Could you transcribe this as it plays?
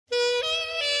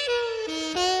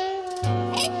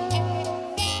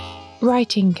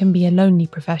Writing can be a lonely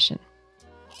profession.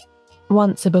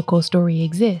 Once a book or story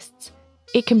exists,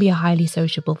 it can be a highly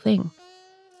sociable thing.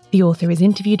 The author is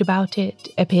interviewed about it,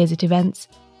 appears at events,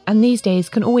 and these days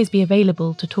can always be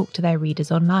available to talk to their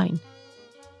readers online.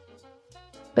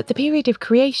 But the period of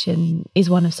creation is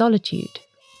one of solitude.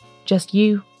 Just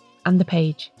you and the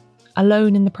page,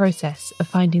 alone in the process of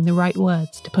finding the right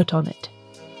words to put on it.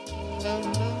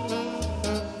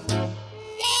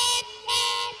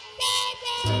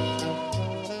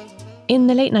 In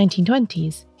the late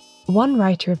 1920s, one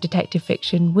writer of detective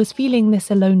fiction was feeling this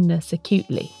aloneness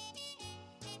acutely.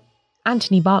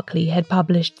 Anthony Berkeley had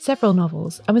published several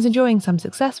novels and was enjoying some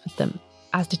success with them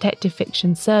as detective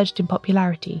fiction surged in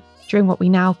popularity during what we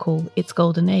now call its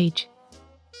golden age.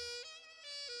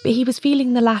 But he was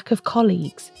feeling the lack of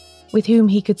colleagues with whom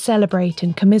he could celebrate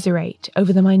and commiserate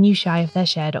over the minutiae of their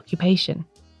shared occupation.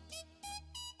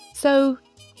 So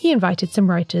he invited some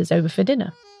writers over for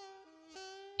dinner.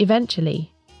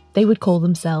 Eventually, they would call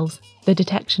themselves the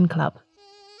Detection Club.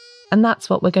 And that's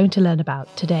what we're going to learn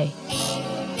about today.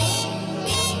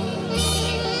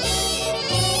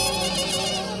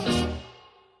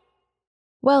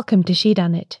 Welcome to She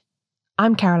Done It.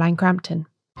 I'm Caroline Crampton.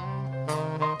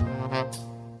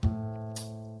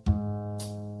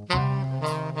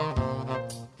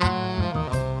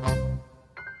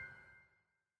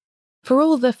 For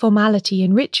all the formality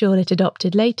and ritual it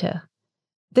adopted later,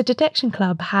 the Detection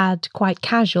Club had quite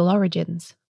casual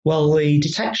origins. Well, the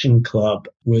Detection Club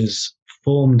was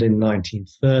formed in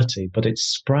 1930, but it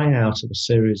sprang out of a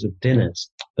series of dinners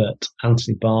that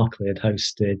Anthony Berkeley had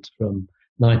hosted from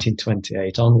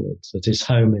 1928 onwards at his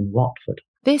home in Watford.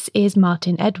 This is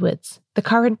Martin Edwards, the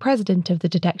current president of the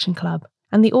Detection Club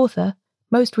and the author,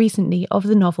 most recently, of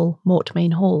the novel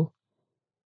Mortmain Hall.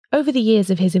 Over the years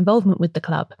of his involvement with the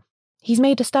club, he's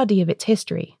made a study of its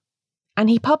history, and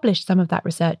he published some of that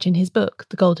research in his book,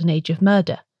 The Golden Age of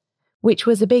Murder, which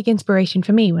was a big inspiration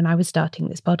for me when I was starting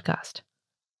this podcast.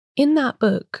 In that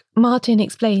book, Martin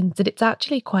explains that it's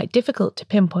actually quite difficult to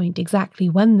pinpoint exactly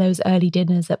when those early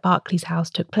dinners at Berkeley's house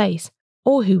took place,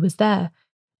 or who was there,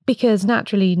 because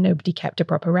naturally nobody kept a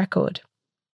proper record.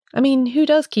 I mean, who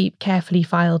does keep carefully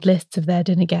filed lists of their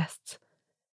dinner guests?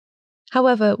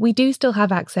 However, we do still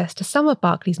have access to some of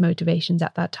Berkeley's motivations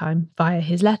at that time via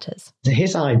his letters.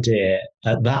 His idea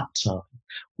at that time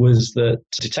was that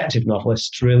detective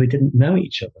novelists really didn't know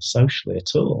each other socially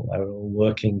at all. They were all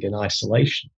working in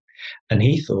isolation. And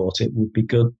he thought it would be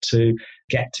good to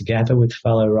get together with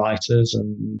fellow writers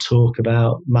and talk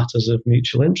about matters of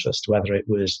mutual interest, whether it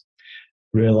was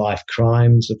real-life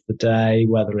crimes of the day,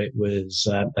 whether it was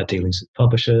dealings with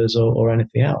publishers or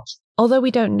anything else. Although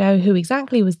we don't know who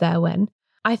exactly was there when,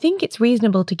 I think it's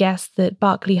reasonable to guess that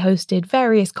Berkeley hosted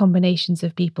various combinations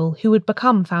of people who would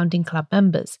become founding club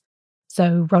members.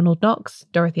 So Ronald Knox,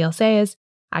 Dorothy L. Sayers,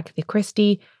 Agatha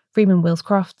Christie, Freeman Wills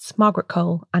Crofts, Margaret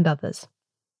Cole, and others.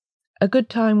 A good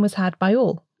time was had by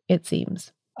all, it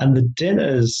seems. And the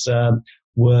dinners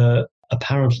were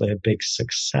apparently a big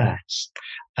success.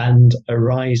 And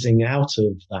arising out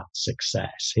of that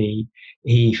success,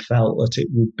 he felt that it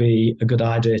would be a good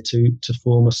idea to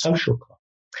form a social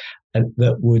club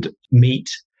that would meet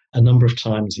a number of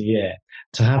times a year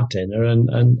to have dinner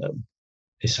and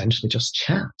essentially just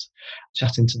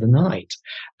chat into the night.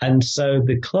 And so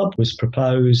the club was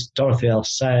proposed. Dorothy L.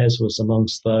 Sayers was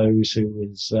amongst those who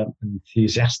was an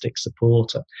enthusiastic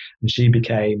supporter, and she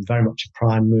became very much a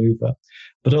prime mover.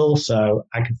 But also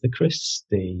Agatha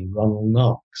Christie, Ronald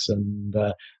Knox, and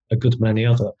a good many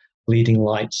other leading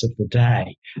lights of the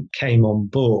day came on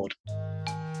board.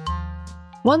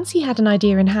 Once he had an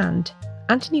idea in hand,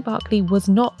 Anthony Berkeley was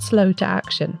not slow to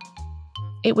action.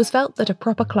 It was felt that a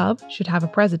proper club should have a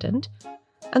president,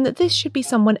 and that this should be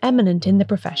someone eminent in the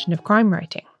profession of crime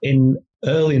writing. In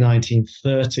early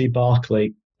 1930,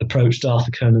 Berkeley approached Arthur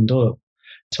Conan Doyle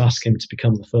to ask him to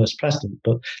become the first president,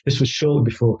 but this was shortly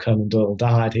before Conan Doyle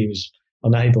died. He was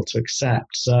unable to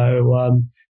accept, so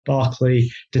Berkeley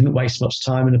didn't waste much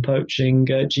time in approaching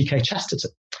G.K.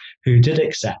 Chesterton, who did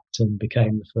accept and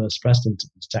became the first president of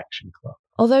the Detection Club.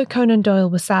 Although Conan Doyle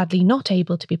was sadly not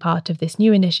able to be part of this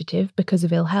new initiative because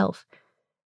of ill health,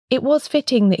 it was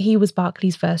fitting that he was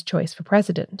Berkeley's first choice for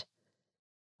president.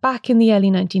 Back in the early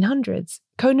 1900s,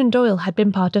 Conan Doyle had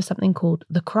been part of something called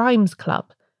the Crimes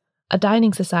Club, a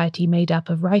dining society made up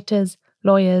of writers,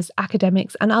 lawyers,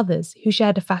 academics, and others who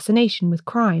shared a fascination with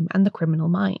crime and the criminal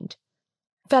mind.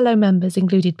 Fellow members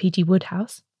included P.G.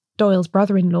 Wodehouse, Doyle's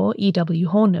brother-in-law E.W.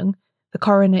 Hornung, the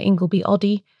coroner Ingleby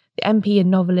Oddie, the MP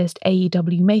and novelist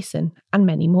A.E.W. Mason, and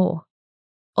many more.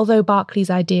 Although Berkeley's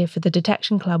idea for the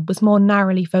Detection Club was more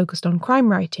narrowly focused on crime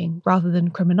writing rather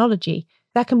than criminology,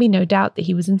 there can be no doubt that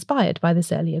he was inspired by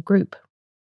this earlier group.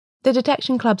 The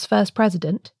Detection Club's first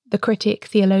president, the critic,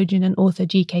 theologian and author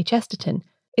G.K. Chesterton,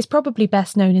 is probably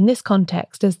best known in this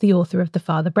context as the author of the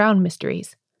Father Brown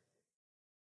Mysteries.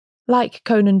 Like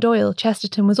Conan Doyle,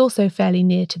 Chesterton was also fairly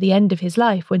near to the end of his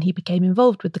life when he became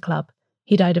involved with the club.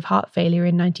 He died of heart failure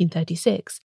in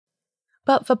 1936.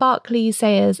 But for Barclay,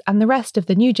 Sayers and the rest of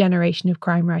the new generation of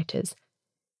crime writers,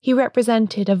 he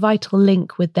represented a vital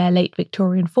link with their late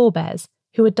Victorian forebears,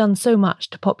 who had done so much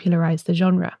to popularise the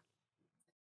genre.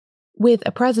 With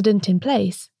a president in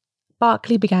place,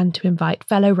 Barclay began to invite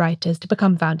fellow writers to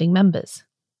become founding members.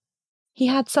 He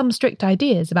had some strict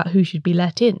ideas about who should be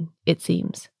let in, it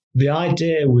seems. The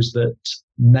idea was that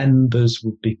members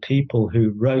would be people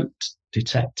who wrote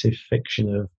detective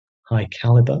fiction of high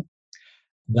calibre.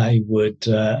 They would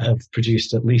have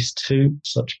produced at least 2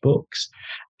 such books,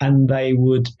 and they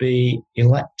would be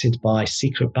elected by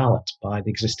secret ballot by the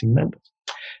existing members.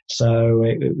 So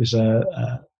it was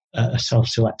a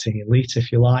self-selecting elite,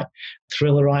 if you like.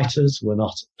 Thriller writers were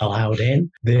not allowed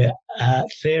in. The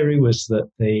theory was that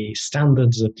the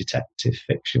standards of detective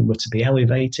fiction were to be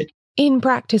elevated. In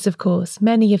practice, of course,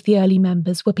 many of the early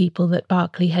members were people that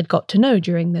Barclay had got to know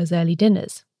during those early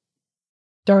dinners.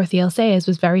 Dorothy L. Sayers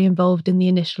was very involved in the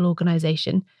initial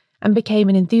organisation and became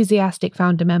an enthusiastic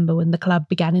founder member when the club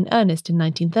began in earnest in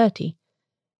 1930,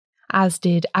 as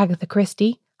did Agatha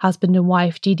Christie, husband and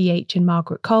wife GDH and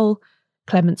Margaret Cole,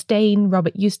 Clemence Dane,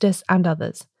 Robert Eustace, and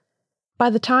others. By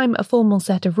the time a formal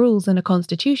set of rules and a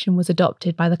constitution was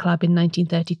adopted by the club in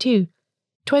 1932,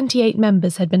 28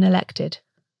 members had been elected.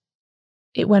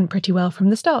 It went pretty well from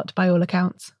the start, by all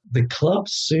accounts. The club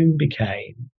soon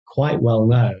became quite well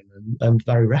known and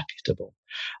very reputable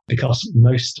because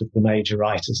most of the major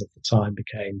writers of the time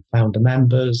became founder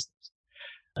members.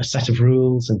 A set of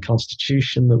rules and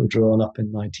constitution that were drawn up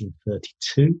in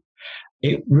 1932.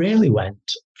 It really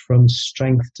went from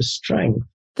strength to strength.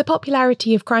 The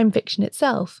popularity of crime fiction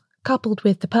itself, coupled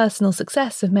with the personal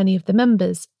success of many of the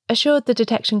members, assured the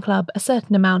Detection Club a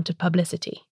certain amount of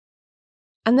publicity.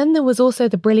 And then there was also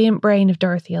the brilliant brain of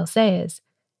Dorothy L. Sayers,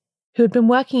 who had been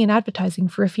working in advertising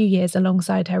for a few years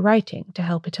alongside her writing to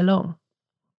help it along.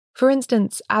 For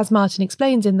instance, as Martin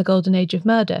explains in The Golden Age of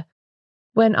Murder,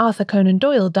 when Arthur Conan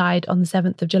Doyle died on the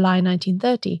 7th of July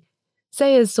 1930,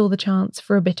 Sayers saw the chance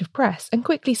for a bit of press and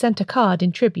quickly sent a card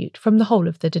in tribute from the whole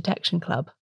of the Detection Club.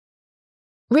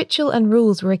 Ritual and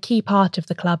rules were a key part of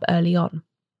the club early on.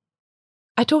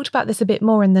 I talked about this a bit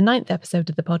more in the 9th episode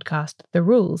of the podcast, The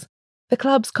Rules. The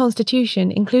club's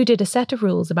constitution included a set of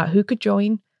rules about who could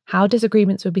join, how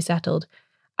disagreements would be settled,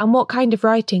 and what kind of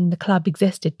writing the club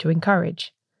existed to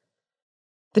encourage.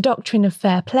 The doctrine of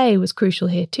fair play was crucial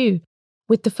here too,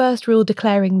 with the first rule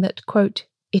declaring that, quote,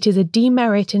 "It is a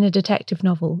demerit in a detective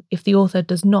novel if the author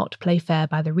does not play fair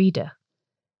by the reader."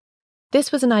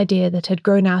 This was an idea that had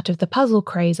grown out of the puzzle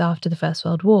craze after the First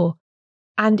World War,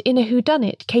 and in a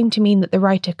whodunit came to mean that the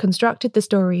writer constructed the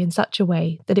story in such a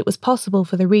way that it was possible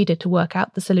for the reader to work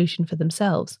out the solution for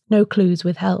themselves, no clues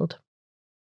withheld.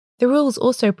 The rules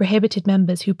also prohibited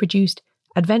members who produced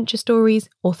adventure stories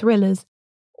or thrillers,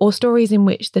 or stories in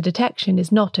which the detection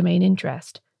is not a main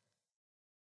interest.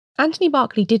 Anthony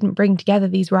Barclay didn't bring together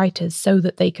these writers so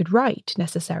that they could write,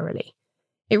 necessarily.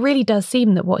 It really does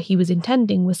seem that what he was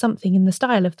intending was something in the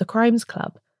style of the Crimes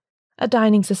Club, a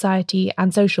dining society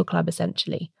and social club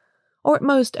essentially, or at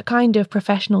most a kind of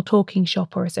professional talking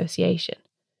shop or association.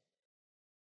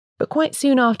 But quite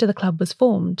soon after the club was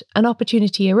formed, an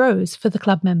opportunity arose for the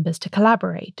club members to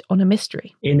collaborate on a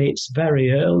mystery. In its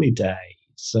very early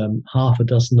days, half a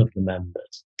dozen of the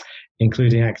members,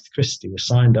 including Agatha Christie, were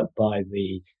signed up by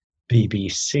the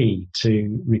BBC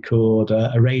to record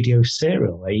a radio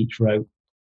serial. They each wrote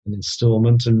an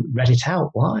instalment and read it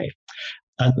out live.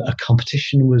 And a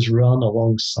competition was run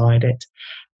alongside it.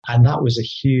 And that was a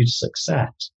huge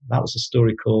success. That was a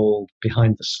story called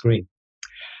Behind the Screen.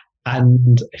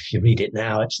 And if you read it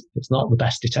now, it's not the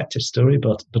best detective story,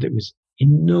 but it was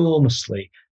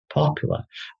enormously popular.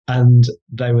 And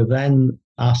they were then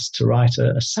asked to write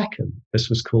a second. This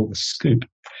was called The Scoop.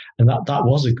 And that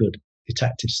was a good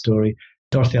detective story.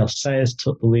 Dorothy L. Sayers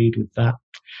took the lead with that.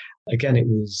 Again, it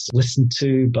was listened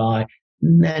to by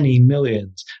many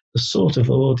millions, the sort of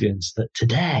audience that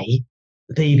today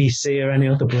the BBC or any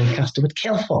other broadcaster would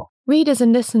kill for. Readers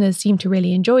and listeners seemed to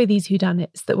really enjoy these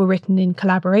whodunits that were written in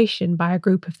collaboration by a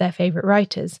group of their favourite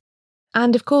writers.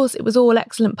 And of course, it was all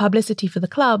excellent publicity for the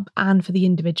club and for the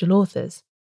individual authors.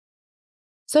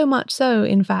 So much so,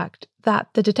 in fact, that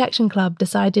the Detection Club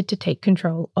decided to take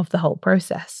control of the whole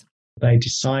process. They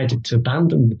decided to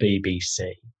abandon the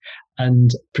BBC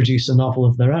and produce a novel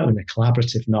of their own, a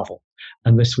collaborative novel.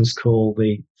 and this was called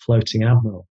the Floating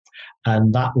Admiral.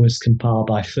 And that was compiled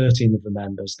by 13 of the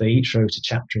members. They each wrote a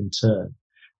chapter in turn.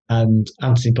 And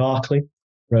Anthony Berkeley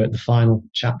wrote the final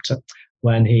chapter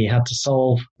when he had to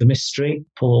solve the mystery,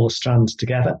 pull all the strands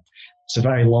together. It's a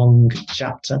very long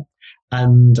chapter,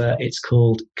 and it's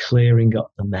called Clearing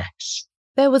Up the Mess.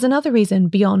 There was another reason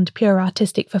beyond pure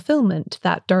artistic fulfillment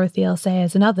that Dorothy L.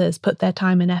 Sayers and others put their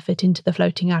time and effort into the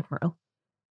Floating Admiral.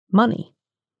 Money.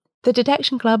 The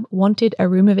Detection Club wanted a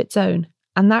room of its own,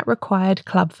 and that required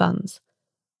club funds.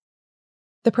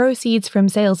 The proceeds from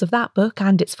sales of that book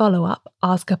and its follow-up,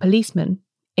 Ask a Policeman,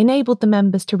 enabled the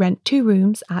members to rent 2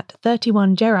 rooms at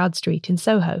 31 Gerrard Street in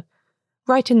Soho,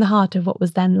 right in the heart of what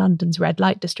was then London's red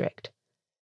light district.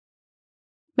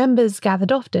 Members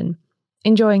gathered often,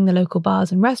 enjoying the local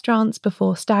bars and restaurants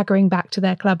before staggering back to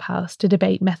their clubhouse to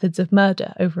debate methods of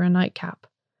murder over a nightcap.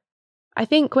 I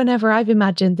think whenever I've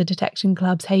imagined the Detection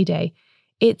Club's heyday,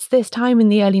 it's this time in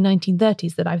the early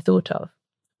 1930s that I've thought of,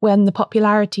 when the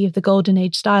popularity of the Golden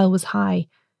Age style was high,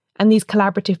 and these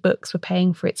collaborative books were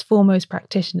paying for its foremost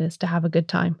practitioners to have a good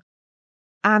time.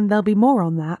 And there'll be more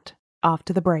on that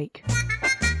after the break.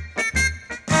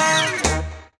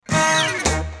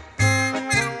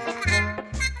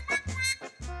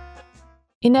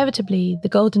 Inevitably, the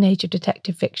golden age of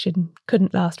detective fiction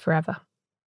couldn't last forever.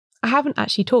 I haven't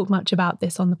actually talked much about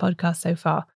this on the podcast so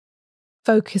far,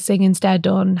 focusing instead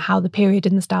on how the period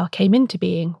and the style came into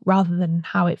being rather than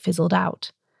how it fizzled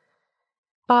out.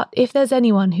 But if there's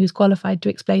anyone who's qualified to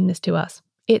explain this to us,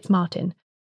 it's Martin.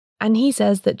 And he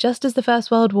says that just as the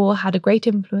First World War had a great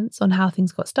influence on how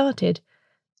things got started,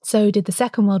 so did the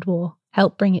Second World War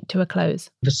help bring it to a close.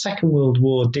 The Second World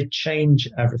War did change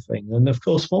everything. And of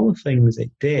course, one of the things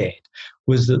it did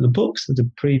was that the books that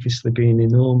had previously been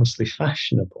enormously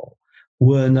fashionable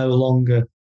were no longer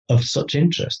of such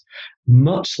interest,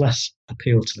 much less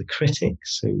appeal to the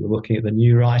critics who were looking at the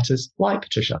new writers like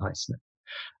Patricia Highsmith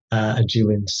and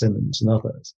Gillian Simmons and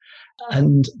others.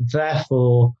 And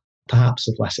therefore, perhaps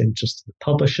of less interest to the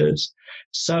publishers.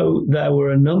 So there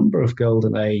were a number of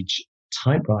Golden Age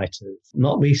typewriters,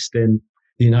 not least in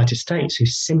the United States, who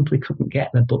simply couldn't get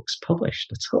their books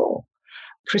published at all.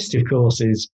 Christie, of course,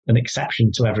 is an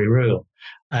exception to every rule.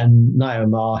 And Ngaio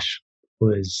Marsh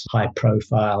was high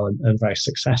profile and very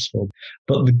successful.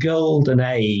 But the Golden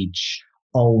Age,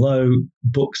 although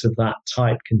books of that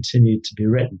type continued to be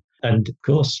written, and of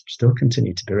course still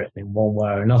continue to be written in one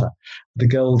way or another, the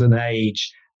Golden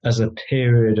Age as a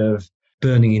period of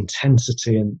burning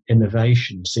intensity and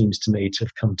innovation seems to me to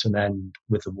have come to an end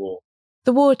with the war.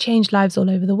 The war changed lives all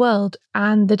over the world,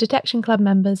 and the Detection Club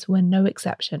members were no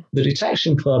exception. The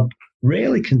Detection Club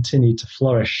really continued to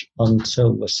flourish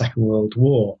until the Second World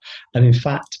War. And in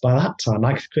fact, by that time,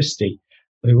 Agatha Christie,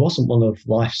 who wasn't one of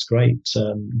life's great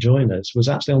joiners, was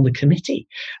actually on the committee.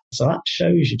 So that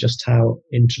shows you just how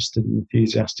interested and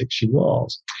enthusiastic she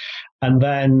was. And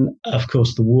then, of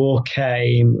course, the war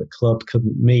came, the club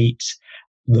couldn't meet,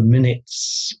 the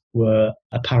minutes were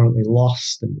apparently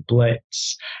lost in the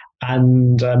Blitz.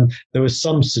 And there was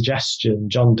some suggestion,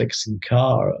 John Dixon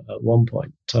Carr at one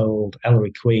point told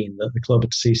Ellery Queen that the club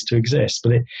had ceased to exist,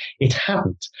 but it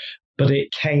hadn't. But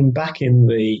it came back in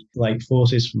the late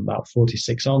 40s from about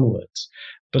 46 onwards.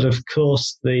 But of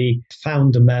course, the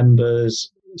founder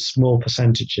members, a small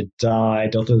percentage had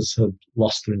died, others had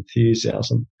lost their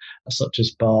enthusiasm, such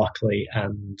as Berkeley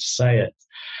and Sayers.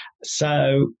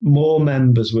 So more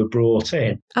members were brought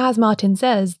in. As Martin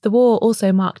says, the war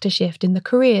also marked a shift in the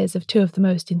careers of 2 of the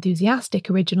most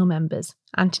enthusiastic original members,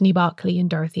 Anthony Berkeley and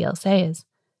Dorothy L. Sayers.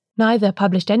 Neither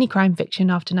published any crime fiction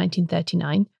after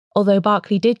 1939, although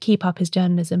Berkeley did keep up his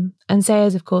journalism, and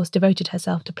Sayers, of course, devoted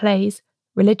herself to plays,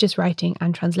 religious writing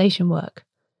and translation work.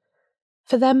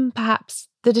 For them, perhaps,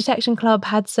 the Detection Club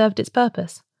had served its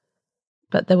purpose.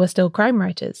 But there were still crime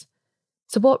writers.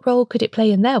 So what role could it play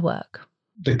in their work?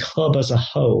 The club as a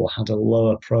whole had a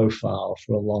lower profile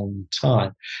for a long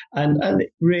time. And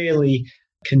it really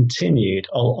continued,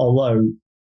 although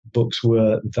books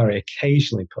were very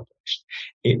occasionally published,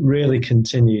 it really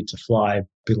continued to fly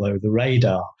below the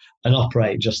radar and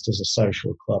operate just as a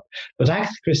social club. But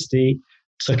Agatha Christie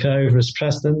took over as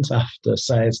president after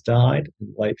Sayers died in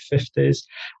the late 50s,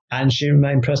 and she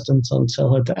remained president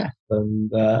until her death and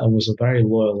was a very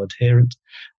loyal adherent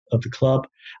of the club.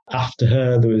 After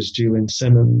her, there was Julian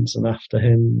Simmons, and after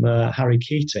him, Harry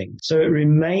Keating. So it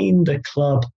remained a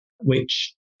club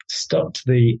which stuck to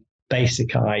the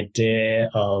basic idea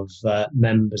of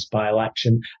members by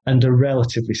election and a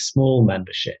relatively small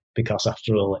membership, because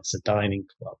after all, it's a dining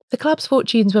club. The club's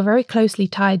fortunes were very closely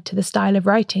tied to the style of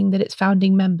writing that its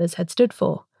founding members had stood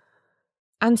for.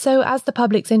 And so, as the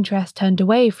public's interest turned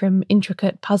away from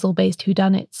intricate puzzle-based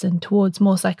whodunits and towards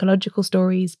more psychological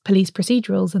stories, police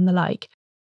procedurals and the like,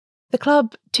 the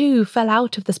club, too, fell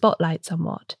out of the spotlight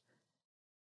somewhat.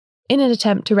 In an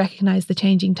attempt to recognise the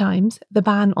changing times, the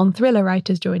ban on thriller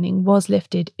writers joining was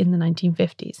lifted in the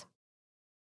 1950s.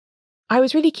 I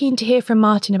was really keen to hear from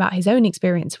Martin about his own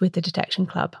experience with the Detection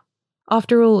Club.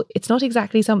 After all, it's not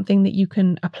exactly something that you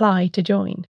can apply to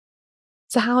join.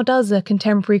 So how does a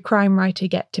contemporary crime writer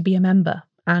get to be a member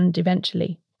and,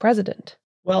 eventually, president?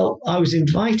 Well, I was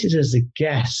invited as a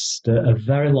guest a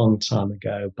very long time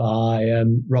ago by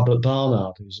Robert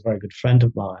Barnard, who's a very good friend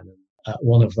of mine, and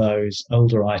one of those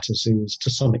older writers who was, to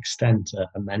some extent,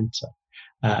 a mentor.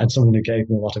 And someone who gave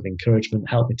me a lot of encouragement,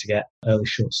 helped me to get early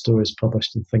short stories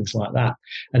published and things like that.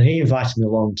 And he invited me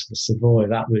along to the Savoy.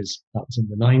 That was in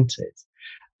the 90s.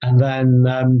 And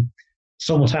then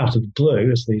somewhat out of the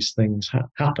blue, as these things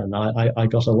happen, I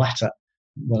got a letter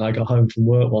when I got home from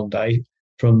work one day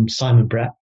from Simon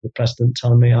Brett, the president,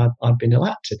 telling me I'd been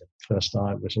elected. First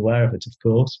I was aware of it, of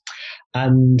course.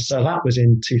 And so that was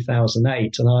in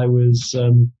 2008. And I was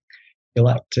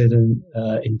elected and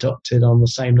inducted on the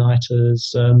same night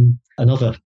as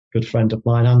another good friend of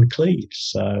mine, Anne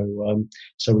Cleves.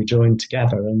 So we joined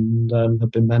together and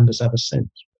have been members ever since.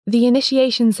 The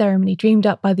initiation ceremony dreamed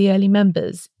up by the early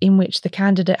members, in which the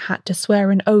candidate had to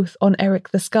swear an oath on Eric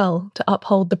the Skull to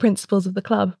uphold the principles of the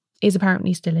club, is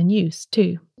apparently still in use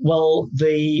too. Well,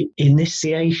 the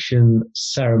initiation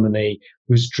ceremony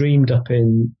was dreamed up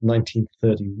in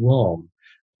 1931.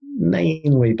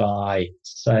 Mainly by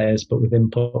Sayers, but with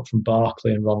input from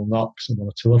Barclay and Ron Knox and one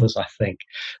or two others, I think.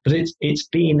 But it's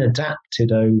been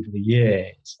adapted over the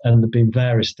years, and there have been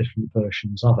various different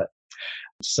versions of it.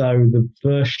 So the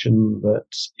version that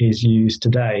is used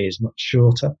today is much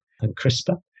shorter and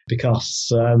crisper,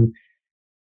 because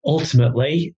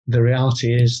ultimately the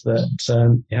reality is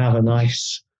that you have a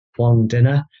nice long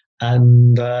dinner,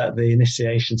 and the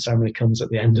initiation ceremony comes at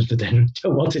the end of the dinner.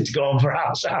 Don't want it to go on for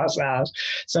hours.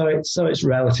 So it's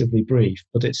relatively brief,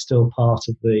 but it's still part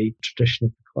of the tradition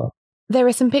of the club. There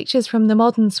are some pictures from the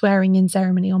modern swearing-in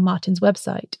ceremony on Martin's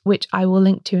website, which I will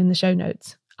link to in the show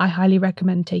notes. I highly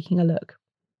recommend taking a look.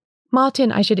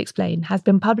 Martin, I should explain, has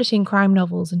been publishing crime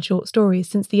novels and short stories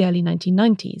since the early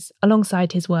 1990s,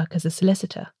 alongside his work as a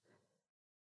solicitor.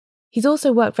 He's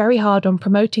also worked very hard on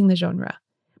promoting the genre.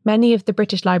 Many of the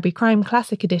British Library Crime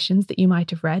Classic editions that you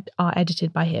might have read are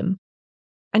edited by him.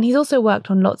 And he's also worked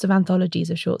on lots of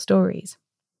anthologies of short stories.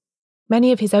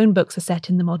 Many of his own books are set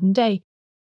in the modern day,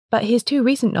 but his two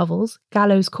recent novels,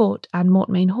 Gallows Court and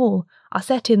Mortmain Hall, are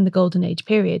set in the Golden Age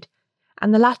period,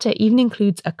 and the latter even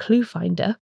includes a clue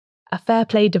finder, a fair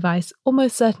play device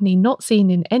almost certainly not seen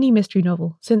in any mystery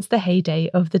novel since the heyday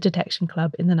of the Detection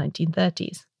Club in the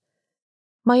 1930s.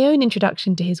 My own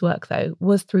introduction to his work, though,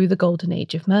 was through The Golden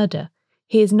Age of Murder,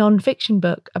 his non-fiction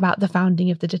book about the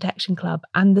founding of the Detection Club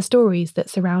and the stories that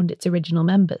surround its original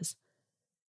members.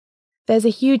 There's a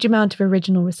huge amount of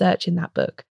original research in that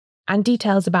book, and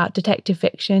details about detective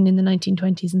fiction in the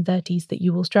 1920s and 30s that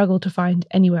you will struggle to find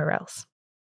anywhere else.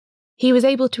 He was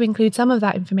able to include some of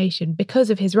that information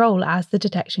because of his role as the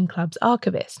Detection Club's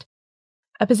archivist,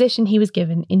 a position he was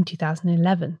given in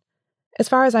 2011. As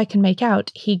far as I can make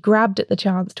out, he grabbed at the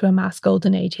chance to amass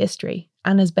Golden Age history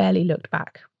and has barely looked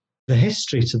back. The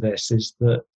history to this is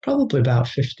that probably about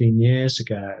 15 years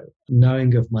ago,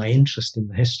 knowing of my interest in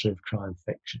the history of crime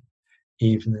fiction,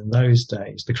 even in those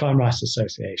days, the Crime Writers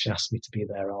Association asked me to be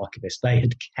their archivist. They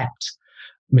had kept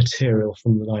material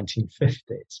from the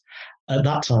 1950s. At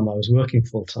that time, I was working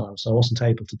full-time, so I wasn't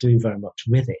able to do very much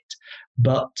with it.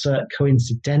 But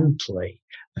coincidentally,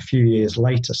 a few years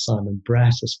later, Simon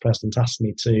Brett, as president, asked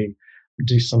me to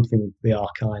do something with the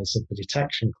archives of the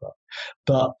Detection Club.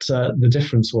 But the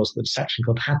difference was the Detection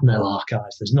Club had no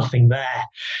archives. There's nothing there.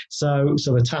 So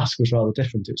the task was rather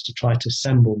different. It was to try to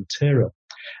assemble material.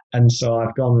 And so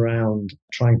I've gone around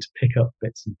trying to pick up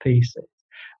bits and pieces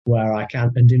where I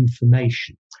can, and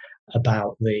information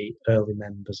about the early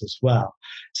members as well.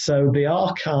 So the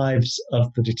archives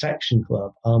of the Detection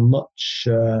Club are much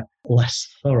less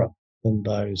thorough than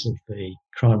those of the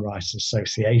Crime Writers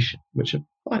Association, which are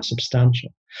quite substantial.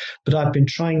 But I've been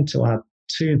trying to add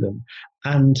to them.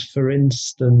 And for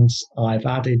instance, I've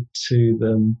added to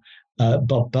them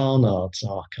Bob Barnard's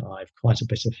archive. Quite a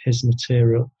bit of his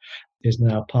material is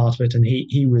now part of it. And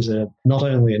he was not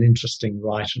only an interesting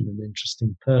writer and an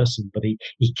interesting person, but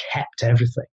he kept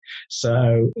everything.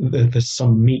 So there's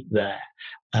some meat there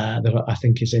that I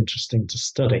think is interesting to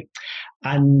study.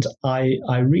 And I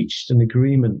reached an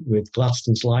agreement with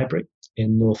Gladstone's Library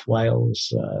in North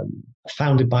Wales,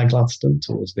 founded by Gladstone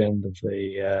towards the end of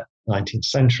the 19th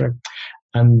century.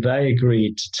 And they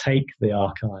agreed to take the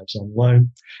archives on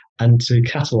loan and to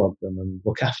catalogue them and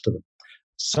look after them.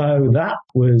 So that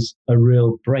was a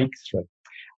real breakthrough.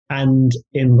 And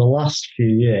in the last few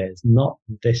years, not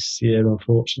this year,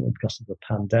 unfortunately, because of the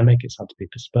pandemic, it's had to be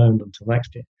postponed until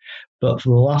next year. But for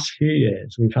the last few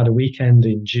years, we've had a weekend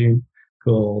in June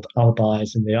called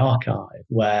Alibis in the Archive,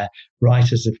 where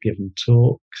writers have given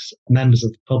talks. Members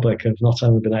of the public have not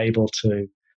only been able to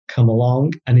come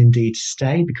along and indeed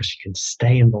stay, because you can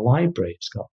stay in the library. It's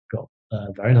got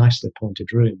very nicely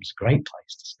appointed rooms, a great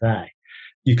place to stay.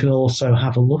 You can also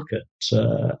have a look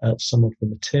at some of the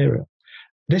material.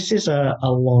 This is a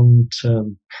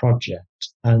long-term project,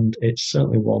 and it's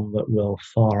certainly one that will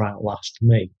far outlast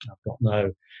me. I've got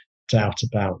no doubt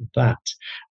about that.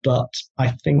 But I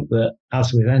think that,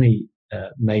 as with any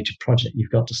major project,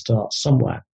 you've got to start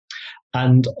somewhere.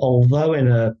 And although in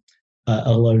a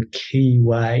low-key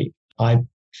way, I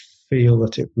feel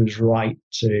that it was right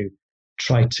to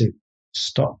try to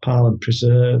stockpile and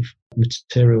preserve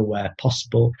material where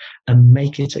possible and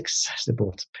make it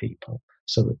accessible to people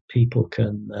so that people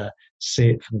can see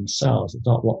it for themselves. It's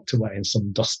not locked away in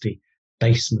some dusty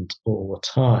basement all the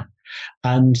time.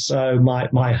 And so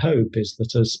my hope is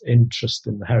that as interest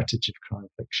in the heritage of crime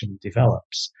fiction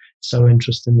develops, so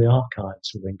interest in the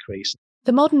archives will increase.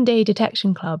 The Modern Day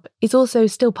Detection Club is also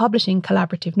still publishing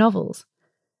collaborative novels.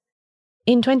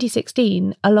 In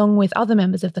 2016, along with other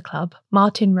members of the club,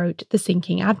 Martin wrote The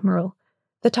Sinking Admiral,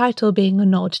 the title being a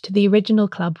nod to the original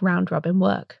club round-robin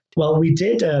work. Well, we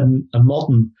did a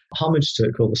modern homage to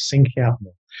it called The Sinking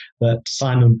Admiral that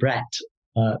Simon Brett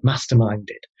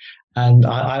masterminded. And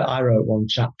I wrote one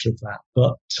chapter of that.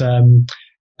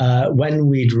 But when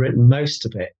we'd written most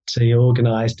of it, he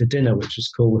organised a dinner, which was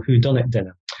called the Whodunit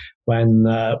Dinner, when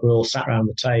we all sat around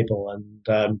the table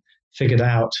and figured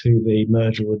out who the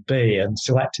murderer would be and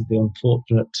selected the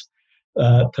unfortunate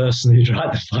person who'd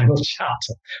write the final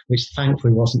chapter, which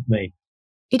thankfully wasn't me.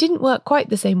 It didn't work quite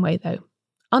the same way, though.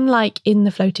 Unlike in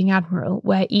The Floating Admiral,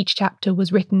 where each chapter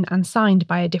was written and signed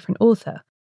by a different author,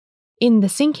 in The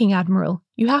Sinking Admiral,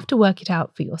 you have to work it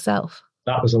out for yourself.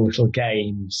 That was a little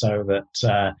game so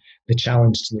that the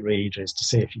challenge to the reader is to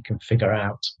see if you can figure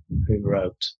out who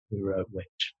wrote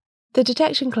which. The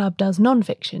Detection Club does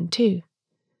non-fiction too.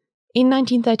 In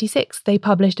 1936, they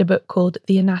published a book called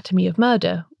The Anatomy of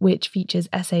Murder, which features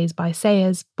essays by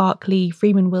Sayers, Barclay,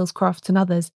 Freeman Wills-Crofts and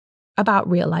others about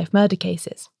real-life murder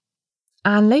cases.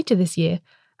 And later this year,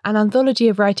 an anthology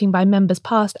of writing by members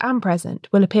past and present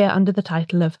will appear under the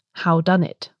title of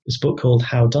Howdunit. It's a book called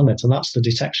Howdunit, and that's the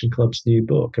Detection Club's new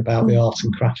book about the art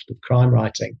and craft of crime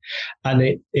writing.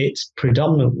 And it's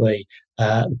predominantly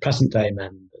present-day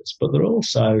members, but there are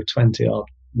also 20-odd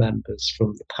members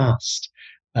from the past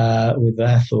with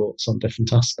their thoughts on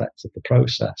different aspects of the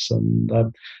process. And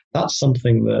that's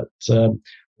something that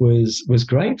was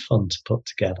great fun to put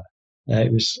together.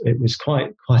 It was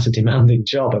quite a demanding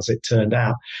job, as it turned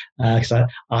out, because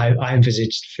I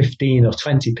envisaged 15 or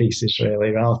 20 pieces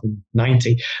really rather than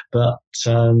 90, but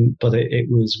it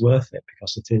was worth it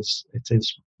because it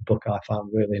is a book I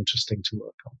found really interesting to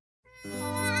work on.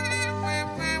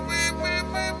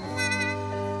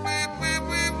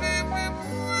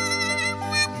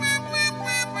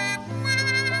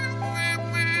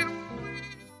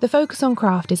 The focus on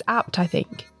craft is apt, I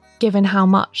think, given how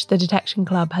much the Detection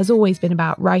Club has always been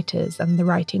about writers and the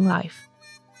writing life.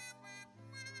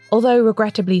 Although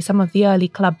regrettably some of the early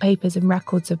club papers and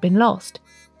records have been lost,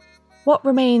 what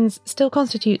remains still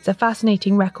constitutes a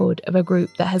fascinating record of a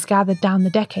group that has gathered down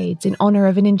the decades in honour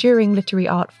of an enduring literary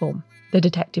art form, the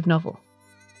detective novel.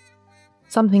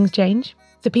 Some things change,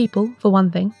 the people, for one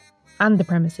thing, and the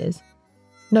premises.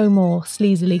 No more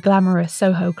sleazily glamorous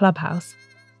Soho clubhouse.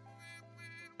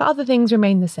 But other things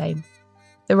remain the same.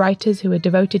 The writers who are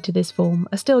devoted to this form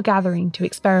are still gathering to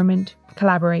experiment,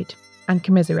 collaborate, and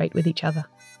commiserate with each other.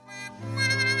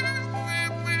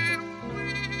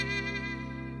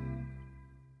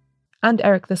 And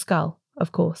Eric the Skull,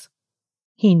 of course.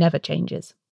 He never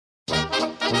changes.